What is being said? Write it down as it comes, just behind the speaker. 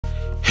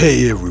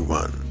Hey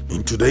everyone,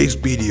 in today's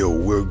video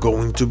we're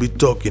going to be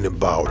talking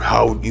about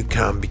how you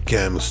can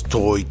become a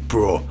Stoic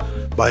Pro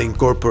by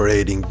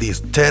incorporating these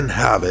 10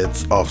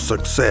 habits of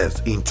success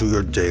into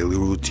your daily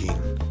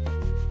routine.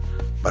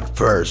 But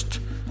first,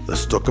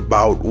 let's talk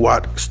about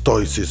what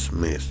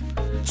Stoicism is.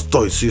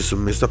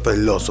 Stoicism is a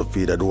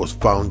philosophy that was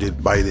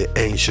founded by the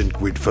ancient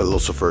Greek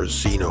philosopher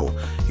Zeno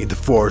in the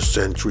 4th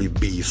century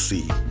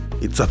BC.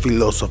 It's a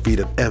philosophy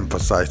that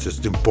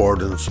emphasizes the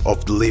importance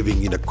of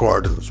living in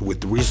accordance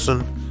with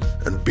reason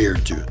and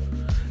virtue,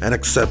 and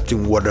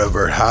accepting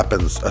whatever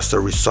happens as a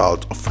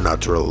result of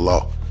natural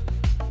law.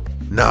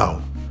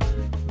 Now,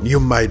 you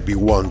might be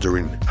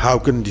wondering, how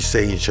can this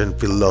ancient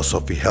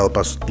philosophy help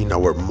us in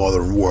our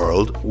modern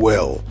world?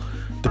 Well,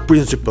 the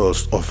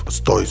principles of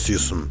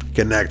Stoicism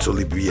can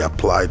actually be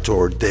applied to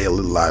our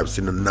daily lives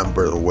in a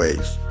number of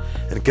ways,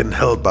 and can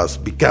help us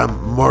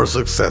become more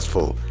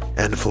successful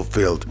and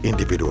fulfilled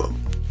individual.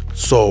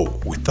 So,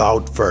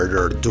 without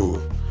further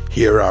ado,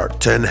 here are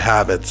 10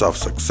 habits of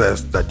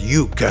success that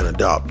you can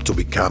adopt to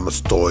become a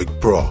Stoic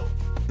Pro.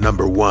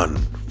 Number 1.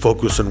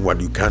 Focus on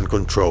what you can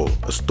control.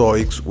 As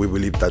Stoics, we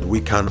believe that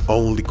we can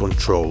only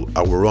control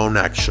our own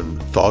action,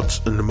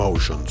 thoughts and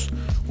emotions.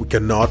 We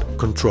cannot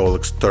control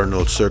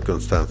external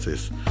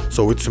circumstances,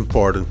 so it's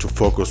important to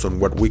focus on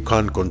what we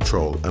can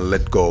control and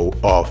let go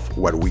of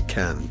what we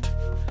can't.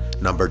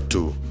 Number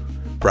 2.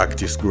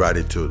 Practice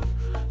gratitude.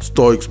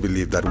 Stoics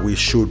believe that we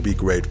should be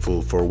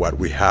grateful for what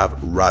we have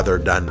rather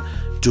than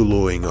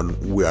dwelling on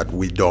what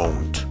we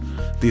don't.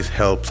 This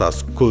helps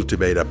us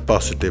cultivate a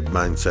positive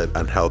mindset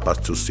and help us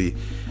to see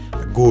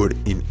good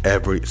in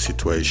every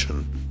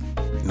situation.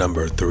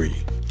 Number 3.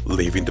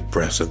 Live in the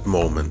present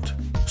moment.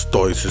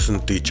 Stoicism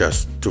teaches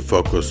us to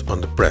focus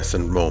on the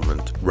present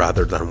moment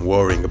rather than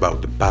worrying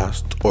about the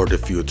past or the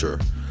future.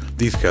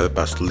 This helps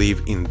us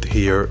live in the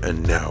here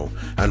and now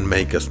and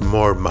make us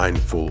more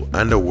mindful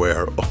and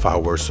aware of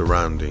our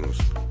surroundings.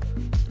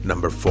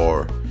 Number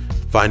 4.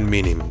 Find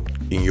meaning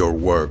in your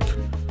work.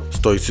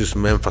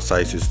 Stoicism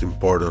emphasizes the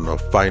importance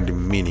of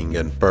finding meaning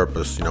and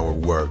purpose in our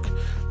work.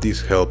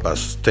 This helps us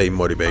stay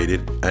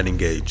motivated and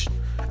engaged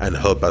and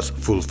help us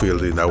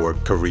fulfill in our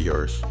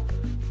careers.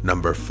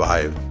 Number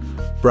 5.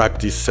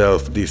 Practice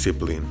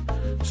self-discipline.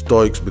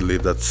 Stoics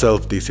believe that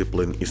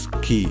self-discipline is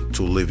key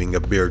to living a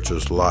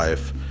virtuous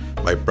life.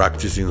 By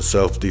practicing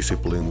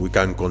self-discipline, we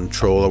can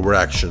control our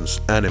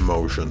actions and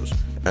emotions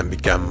and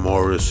become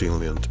more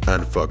resilient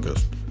and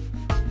focused.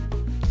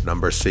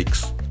 Number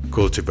 6.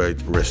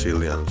 Cultivate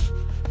resilience.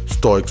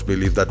 Stoics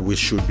believe that we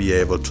should be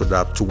able to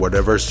adapt to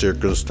whatever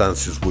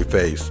circumstances we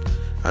face,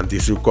 and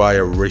this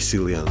requires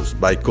resilience.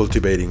 By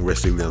cultivating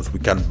resilience, we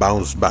can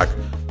bounce back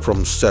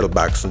from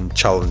setbacks and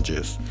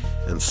challenges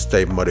and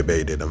stay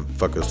motivated and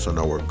focused on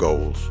our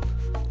goals.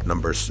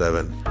 Number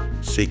 7.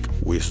 Seek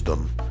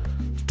wisdom.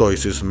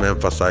 Stoicism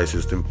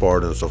emphasizes the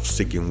importance of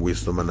seeking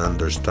wisdom and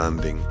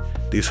understanding.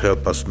 This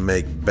helps us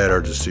make better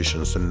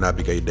decisions and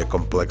navigate the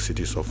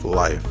complexities of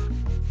life.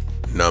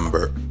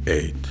 Number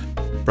 8.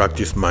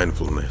 Practice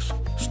mindfulness.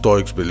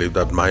 Stoics believe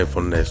that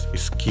mindfulness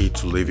is key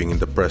to living in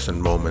the present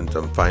moment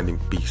and finding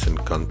peace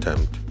and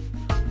content.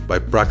 By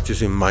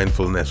practicing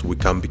mindfulness, we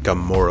can become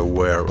more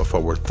aware of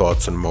our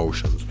thoughts and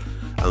emotions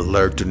and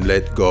learn to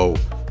let go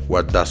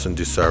what doesn't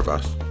deserve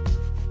us.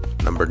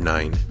 Number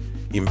 9.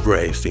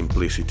 Embrace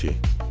simplicity.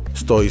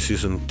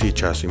 Stoicism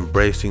teaches us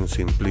embracing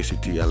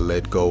simplicity and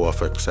let go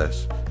of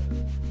excess.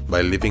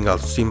 By living a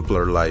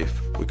simpler life,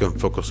 we can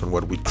focus on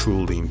what we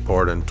truly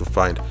important to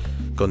find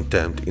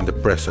content in the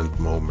present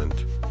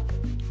moment.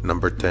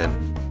 Number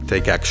 10.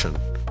 Take action.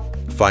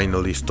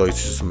 Finally,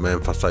 Stoicism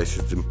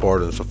emphasizes the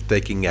importance of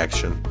taking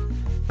action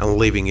and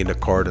living in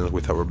accordance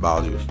with our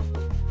values.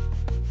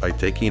 By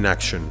taking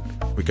action,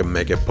 we can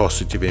make a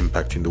positive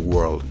impact in the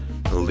world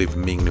and live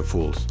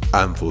meaningful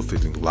and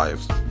fulfilling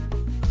lives.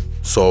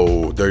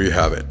 So there you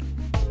have it,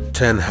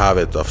 10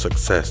 habits of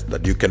success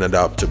that you can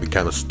adopt to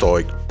become a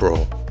Stoic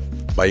Pro.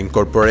 By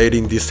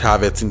incorporating these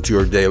habits into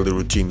your daily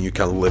routine, you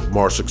can live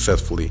more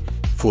successfully,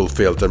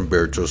 fulfilled and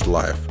virtuous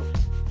life.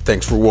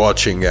 Thanks for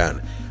watching,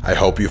 and I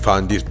hope you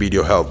found this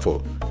video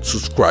helpful.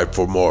 Subscribe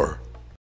for more.